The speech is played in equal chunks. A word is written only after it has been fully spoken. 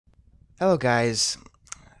Hello guys,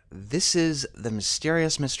 this is the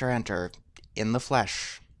mysterious Mr. Enter in the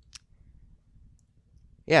flesh.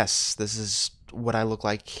 Yes, this is what I look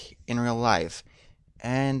like in real life,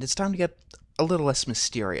 and it's time to get a little less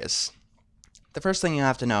mysterious. The first thing you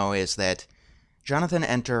have to know is that Jonathan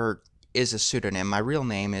Enter is a pseudonym. My real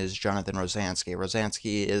name is Jonathan Rosansky.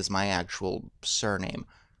 Rosansky is my actual surname.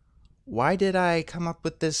 Why did I come up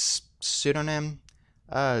with this pseudonym?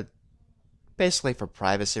 Uh, Basically for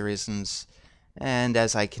privacy reasons. And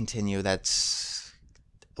as I continue, that's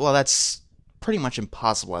pretty much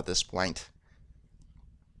impossible at this point.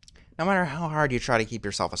 No matter how hard you try to keep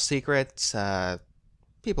yourself a secret,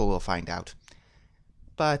 people will find out.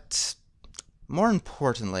 But more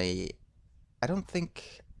importantly, I don't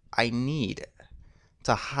think I need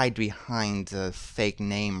to hide behind a fake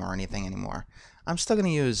name or anything anymore. I'm still going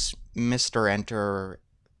to use Mr. Enter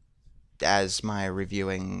as my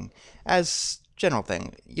reviewing, as general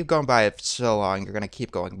thing. You've gone by it so long, you're going to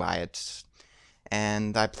keep going by it.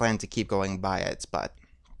 And I plan to keep going by it, but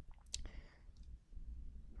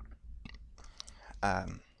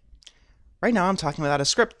um, right now I'm talking without a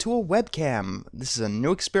script to a webcam. This is a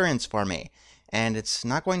new experience for me, and it's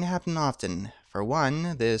not going to happen often. For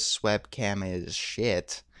one, this webcam is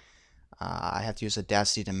shit. I have to use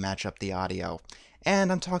Audacity to match up the audio,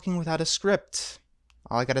 and I'm talking without a script.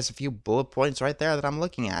 All I got is a few bullet points right there that I'm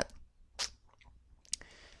looking at.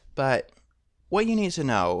 But what you need to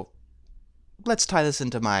know, let's tie this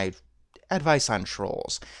into my advice on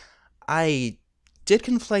trolls. I did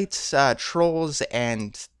conflate trolls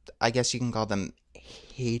and I guess you can call them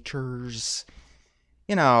haters.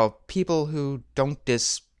 You know, people who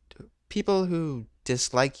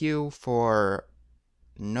dislike you for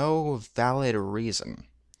no valid reason.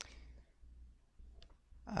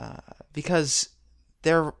 Because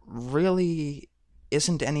there really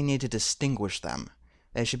isn't any need to distinguish them.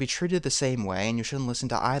 They should be treated the same way, and you shouldn't listen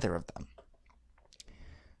to either of them.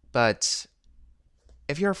 But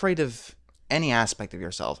if you're afraid of any aspect of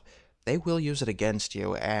yourself, they will use it against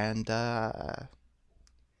you, and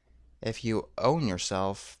if you own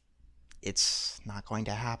yourself, it's not going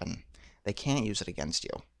to happen. They can't use it against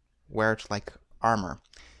you. Wear it like armor.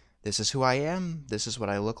 This is who I am, this is what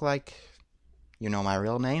I look like, you know my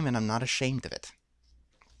real name, and I'm not ashamed of it.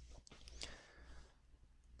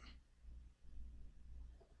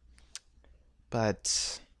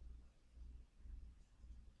 But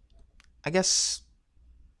I guess,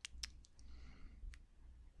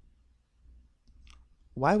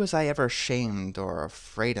 why was I ever ashamed or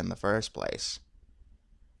afraid in the first place?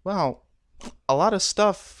 Well, a lot of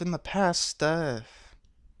stuff in the past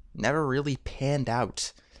never really panned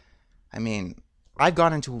out. I mean, I've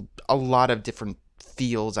gone into a lot of different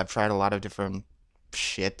fields, I've tried a lot of different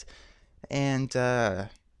shit, and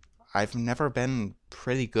I've never been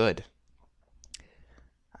pretty good.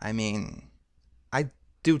 I mean, I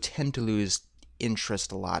do tend to lose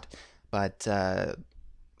interest a lot, but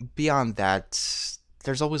beyond that,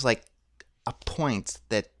 there's always like a point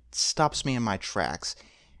that stops me in my tracks.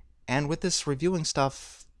 And with this reviewing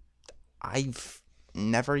stuff, I've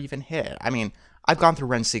never even hit it. I mean, I've gone through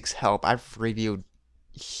Ren Seeks Help, I've reviewed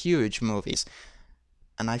huge movies,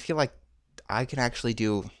 and I feel like I can actually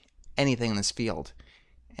do anything in this field.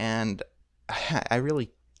 And I really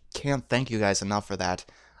can't thank you guys enough for that.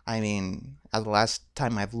 I mean, at the last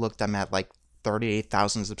time I've looked, I'm at like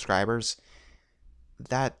 38,000 subscribers.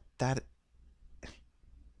 That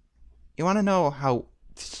you want to know how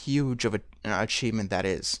huge of an achievement that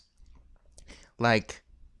is? Like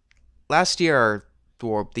last year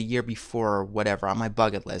or the year before or whatever on my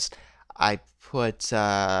bucket list, I put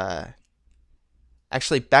actually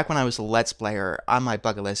back when I was a Let's Player on my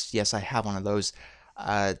bucket list. Yes, I have one of those.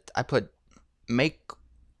 I put make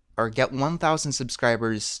or get 1,000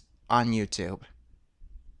 subscribers on YouTube,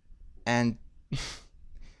 and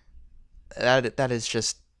that is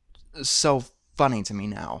just so funny to me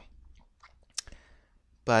now.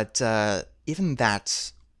 But even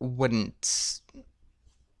that wouldn't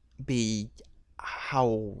be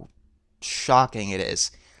how shocking it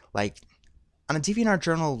is. Like on a DeviantArt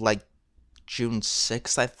journal, like June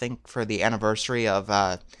 6th, I think, for the anniversary of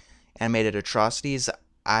Animated Atrocities,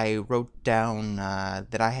 I wrote down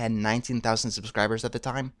that I had 19,000 subscribers at the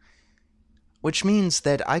time, which means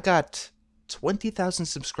that I got 20,000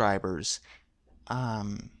 subscribers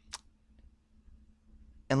um,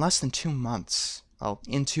 in less than 2 months. Well,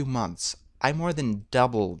 in 2 months, I more than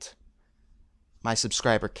doubled my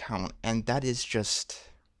subscriber count, and that is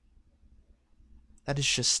just, well,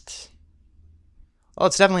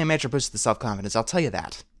 it's definitely a major boost to the self-confidence, I'll tell you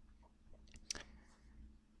that.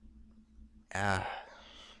 Uh,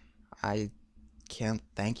 I can't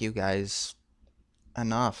thank you guys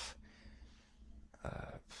enough.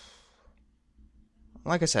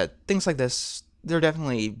 Like I said, things like this, they're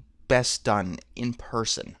definitely best done in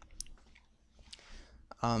person.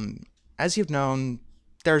 As you've known,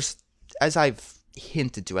 there's, as I've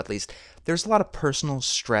hinted to at least, there's a lot of personal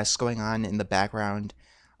stress going on in the background.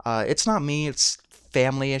 It's not me, it's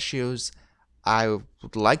family issues. I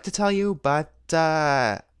would like to tell you, but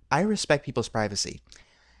I respect people's privacy.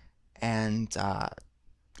 And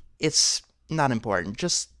it's not important.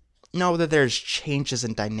 Just know that there's changes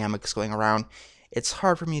and dynamics going around. It's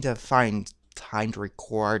hard for me to find time to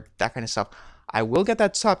record, that kind of stuff. I will get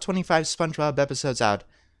that top 25 SpongeBob episodes out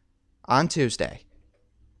on Tuesday.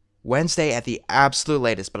 Wednesday at the absolute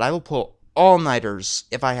latest, but I will pull all-nighters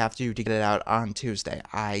if I have to get it out on Tuesday.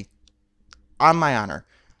 On my honor.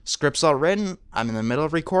 Script's all written. I'm in the middle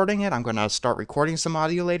of recording it. I'm going to start recording some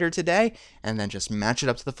audio later today, and then just match it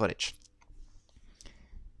up to the footage.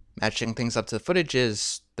 Matching things up to the footage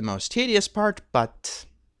is the most tedious part, but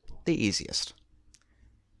the easiest.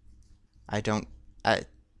 I don't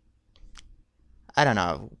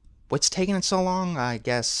know. What's taking it so long? I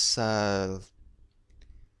guess,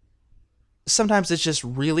 sometimes it's just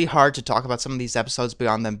really hard to talk about some of these episodes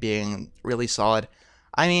beyond them being really solid.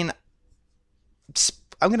 I mean,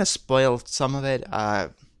 I'm going to spoil some of it.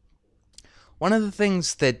 One of the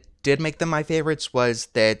things that did make them my favorites was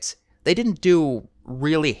that they didn't do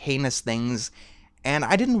really heinous things, and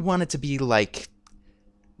I didn't want it to be like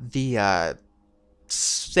the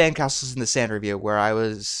Sandcastles in the Sand review, where I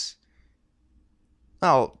was,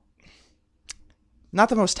 well, not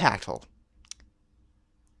the most tactful.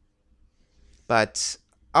 But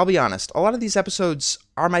I'll be honest, a lot of these episodes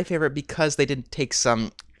are my favorite because they didn't take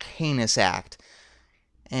some heinous act.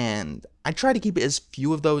 And I try to keep as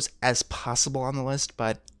few of those as possible on the list,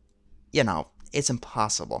 but, you know, it's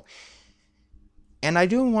impossible. And I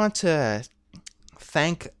do want to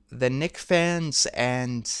thank the Nick fans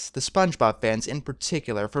and the SpongeBob fans in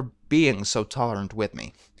particular for being so tolerant with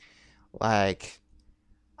me. Like,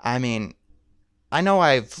 I mean, I know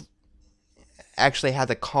I've actually had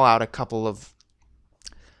to call out a couple of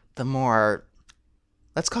the more,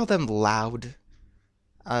 let's call them loud,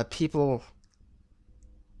 people.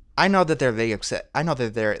 I know that they're the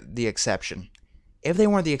exception. If they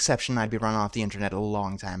weren't the exception, I'd be run off the internet a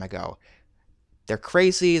long time ago. They're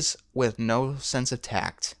crazies with no sense of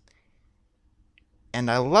tact.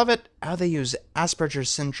 And I love it how they use Asperger's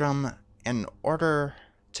syndrome in order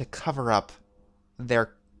to cover up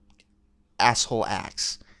their asshole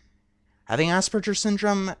acts. Having Asperger's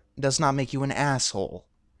syndrome does not make you an asshole.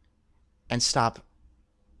 And stop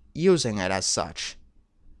using it as such.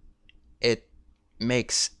 It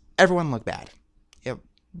makes everyone look bad. It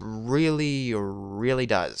really, really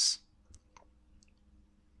does.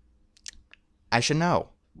 I should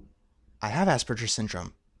know. I have Asperger's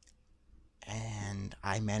syndrome. And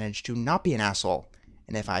I managed to not be an asshole.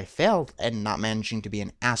 And if I failed at not managing to be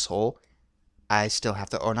an asshole, I still have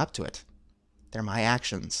to own up to it. They're my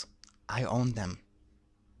actions. I own them.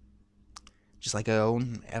 Just like I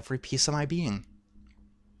own every piece of my being.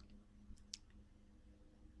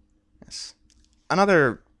 Yes.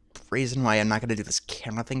 Another reason why I'm not going to do this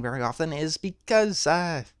camera thing very often is because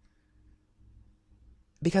I'm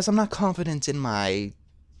not confident in my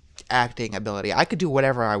acting ability. I could do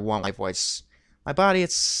whatever I want with my voice. My body,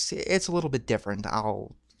 it's a little bit different.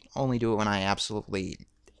 I'll only do it when I absolutely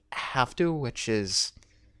have to, which is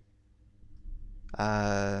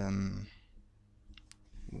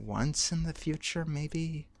once in the future,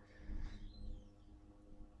 maybe.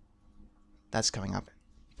 That's coming up.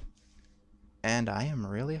 And I am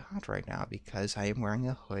really hot right now because I am wearing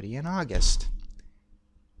a hoodie in August.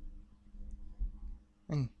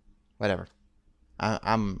 And whatever.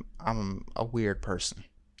 I'm a weird person.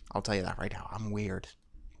 I'll tell you that right now. I'm weird.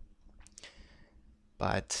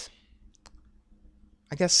 But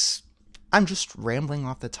I guess I'm just rambling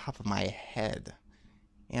off the top of my head.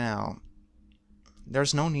 You know,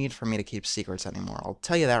 there's no need for me to keep secrets anymore. I'll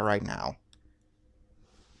tell you that right now.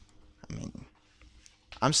 I mean,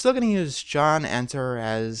 I'm still going to use John Enter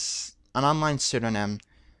as an online pseudonym.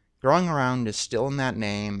 Growing Around is still in that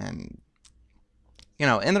name, and, you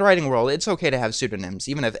know, in the writing world, it's okay to have pseudonyms,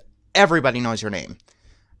 even if everybody knows your name.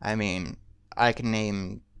 I mean, I can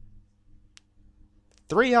name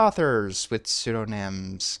 3 authors with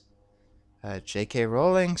pseudonyms. J.K.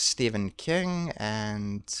 Rowling, Stephen King,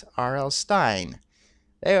 and R.L. Stein.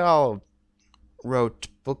 They all wrote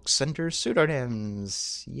books under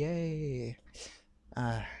pseudonyms. Yay.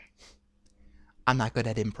 I'm not good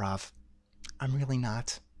at improv. I'm really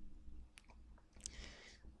not.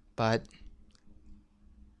 But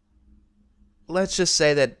let's just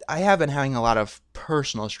say that I have been having a lot of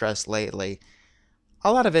personal stress lately.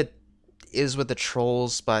 A lot of it is with the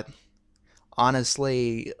trolls, but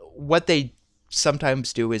honestly, what they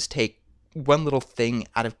sometimes do is take one little thing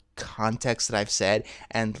out of context that I've said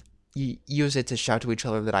and use it to shout to each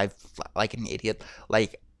other that I've like an idiot.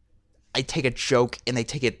 Like I take a joke and they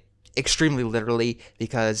take it extremely literally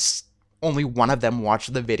because only one of them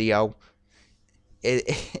watched the video.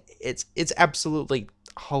 It's absolutely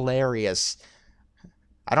hilarious.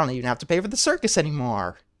 I don't even have to pay for the circus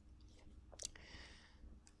anymore.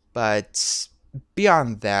 But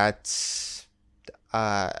beyond that,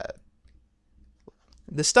 uh,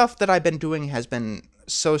 the stuff that I've been doing has been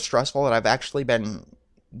so stressful that I've actually been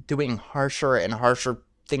doing harsher and harsher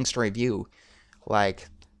things to review, like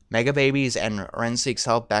Mega Babies and Ren Seeks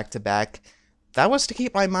Help back to back. That was to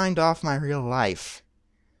keep my mind off my real life.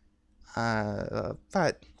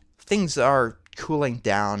 But things are cooling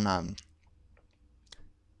down.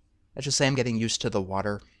 Let's just say I'm getting used to the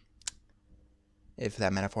water, if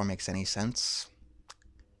that metaphor makes any sense.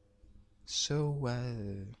 So,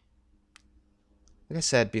 like I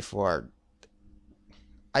said before,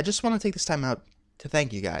 I just want to take this time out to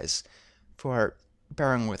thank you guys for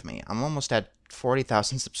bearing with me. I'm almost at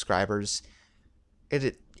 40,000 subscribers.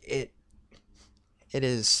 It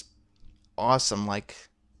is awesome. Like,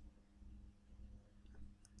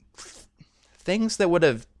 things that would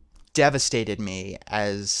have devastated me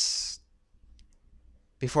as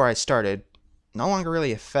before I started no longer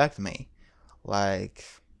really affect me. Like,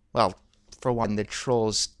 well, for one, the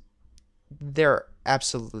trolls, they're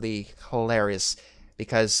absolutely hilarious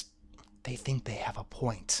because they think they have a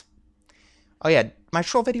point. Oh yeah, my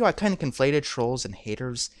troll video, I kind of conflated trolls and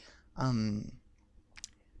haters.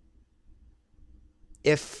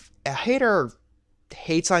 If a hater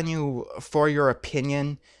hates on you for your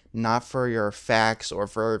opinion, not for your facts or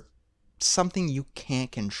for something you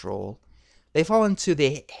can't control, they fall into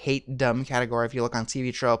the hate dumb category. If you look on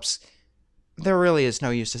TV tropes, there really is no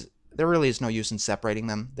use. There really is no use in separating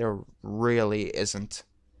them. There really isn't.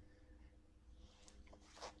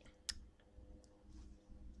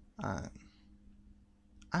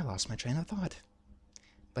 I lost my train of thought.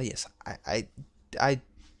 But yes, I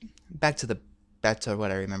back to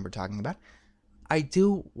what I remember talking about. I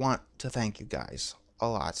do want to thank you guys a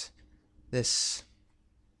lot. This.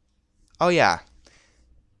 Oh yeah.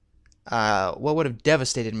 What would have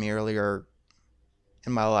devastated me earlier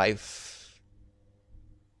in my life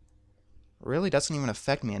really doesn't even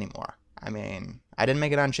affect me anymore. I mean, I didn't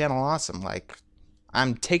make it on Channel Awesome. Like,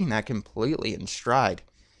 I'm taking that completely in stride.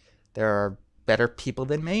 There are better people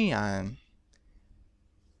than me, and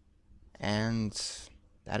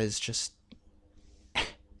that is just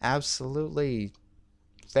absolutely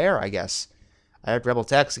fair, I guess. I had Rebel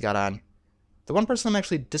Taxi got on. The one person I'm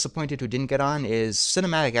actually disappointed who didn't get on is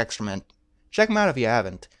Cinematic Excrement. Check him out if you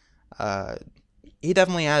haven't. He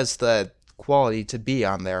definitely has the quality to be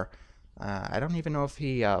on there. I don't even know if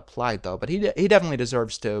he applied, though, but he definitely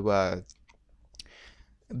deserves to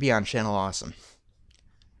be on Channel Awesome.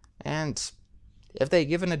 And if they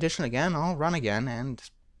give an edition again, I'll run again, and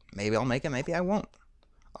maybe I'll make it, maybe I won't.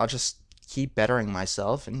 I'll just keep bettering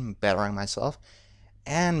myself and bettering myself,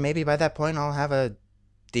 and maybe by that point I'll have a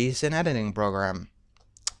decent editing program.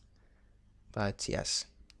 But yes,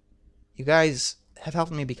 you guys have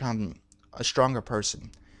helped me become a stronger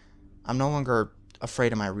person. I'm no longer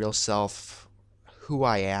afraid of my real self, who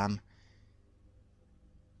I am.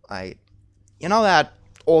 You know that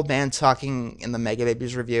old man talking in the Mega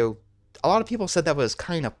Babies review? A lot of people said that was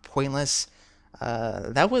kind of pointless.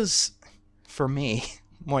 That was for me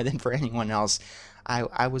more than for anyone else.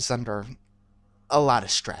 I was under a lot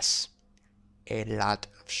of stress. A lot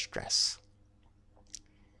of stress.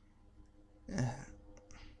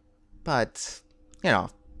 But, you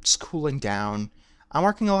know, it's cooling down. I'm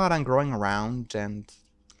working a lot on growing around, and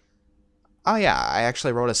oh yeah, I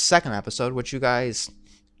actually wrote a second episode, which you guys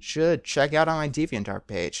should check out on my DeviantArt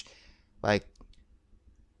page. Like,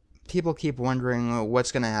 people keep wondering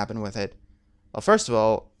what's going to happen with it. Well, first of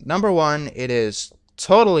all, number one, it is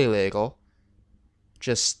totally legal.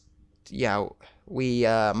 Just, yeah, we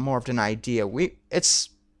morphed an idea. It's,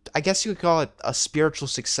 I guess you could call it a spiritual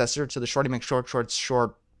successor to the Shorty McShort Shorts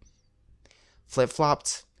short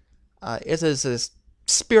flip-flopped. It is a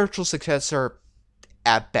spiritual successor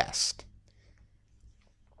at best.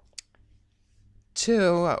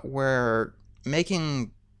 Two, we're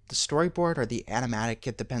making the storyboard or the animatic,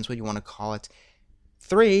 it depends what you want to call it.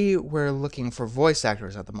 Three, we're looking for voice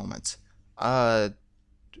actors at the moment.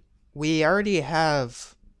 We already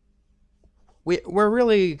have... We're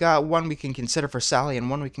really got one we can consider for Sally and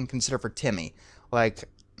one we can consider for Timmy. Like,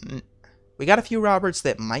 We got a few Roberts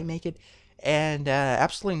that might make it, and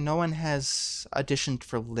absolutely no one has auditioned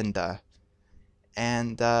for Linda.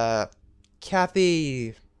 And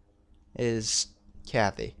Kathy is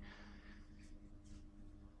Kathy.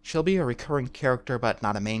 She'll be a recurring character, but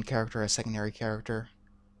not a main character, a secondary character.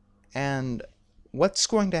 And what's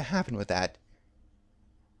going to happen with that?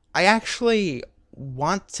 I actually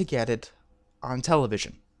want to get it on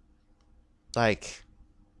television. Like,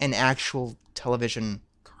 an actual television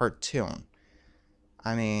cartoon.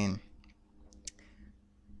 I mean,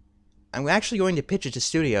 I'm actually going to pitch it to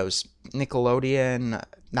studios. Nickelodeon,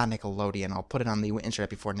 not Nickelodeon, I'll put it on the internet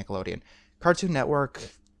before Nickelodeon. Cartoon Network,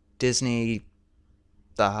 Disney,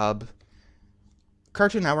 The Hub.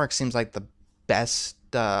 Cartoon Network seems like the best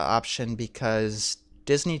option because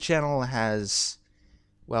Disney Channel has,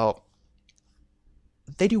 well,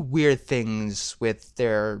 they do weird things with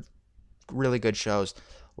their really good shows.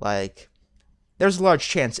 Like, there's a large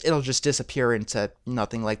chance it'll just disappear into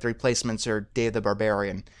nothing, like The Replacements or Dave the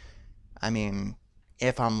Barbarian. I mean,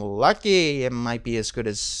 if I'm lucky, it might be as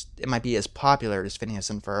popular as Phineas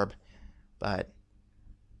and Ferb.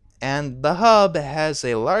 And The Hub has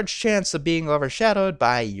a large chance of being overshadowed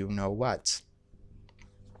by you-know-what.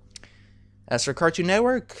 As for Cartoon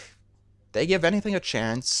Network, they give anything a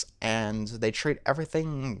chance, and they treat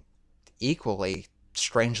everything equally,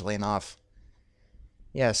 strangely enough.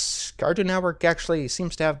 Yes, Cartoon Network actually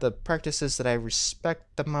seems to have the practices that I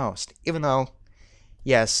respect the most, even though,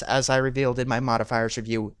 yes, as I revealed in my modifiers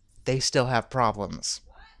review, they still have problems.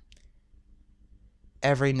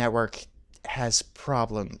 Every network has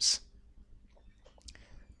problems.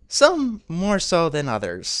 Some more so than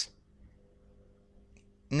others.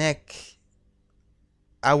 Nick,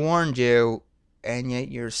 I warned you, and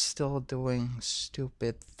yet you're still doing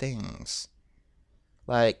stupid things.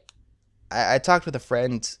 Like, I talked with a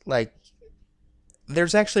friend, like,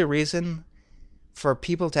 there's actually a reason for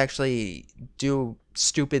people to actually do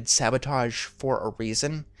stupid sabotage for a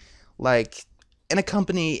reason. Like, in a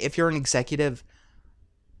company, if you're an executive,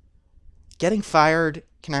 getting fired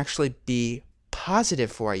can actually be positive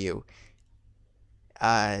for you.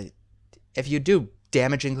 If you do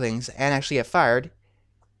damaging things and actually get fired,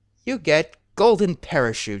 you get golden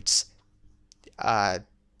parachutes. A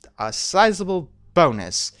sizable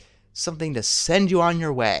bonus. Something to send you on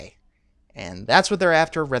your way. And that's what they're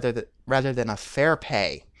after rather than a fair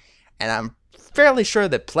pay. And I'm fairly sure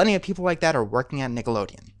that plenty of people like that are working at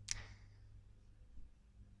Nickelodeon.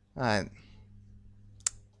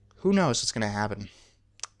 Who knows what's going to happen?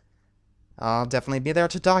 I'll definitely be there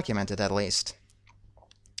to document it at least.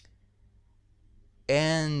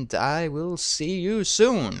 And I will see you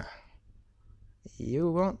soon. You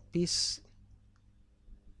won't be...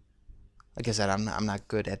 Like I said, I'm not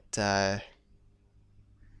good at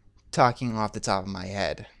talking off the top of my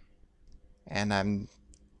head. And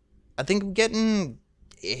I think I'm getting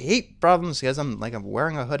heat problems because I'm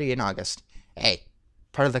wearing a hoodie in August. Hey,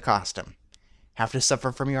 part of the costume. Have to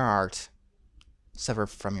suffer from your art. Suffer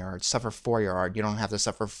from your art. Suffer for your art. You don't have to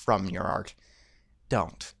suffer from your art.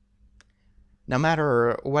 Don't. No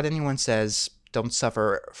matter what anyone says, don't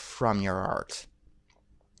suffer from your art.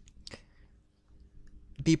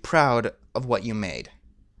 Be proud of what you made.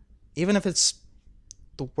 Even if it's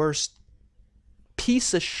the worst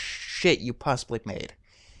piece of shit you possibly made.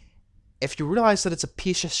 If you realize that it's a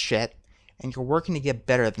piece of shit, and you're working to get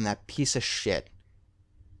better than that piece of shit,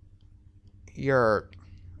 you're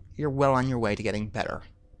well on your way to getting better.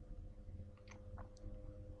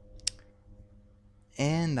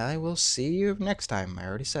 And I will see you next time. I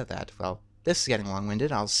already said that. Well, this is getting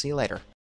long-winded. I'll see you later.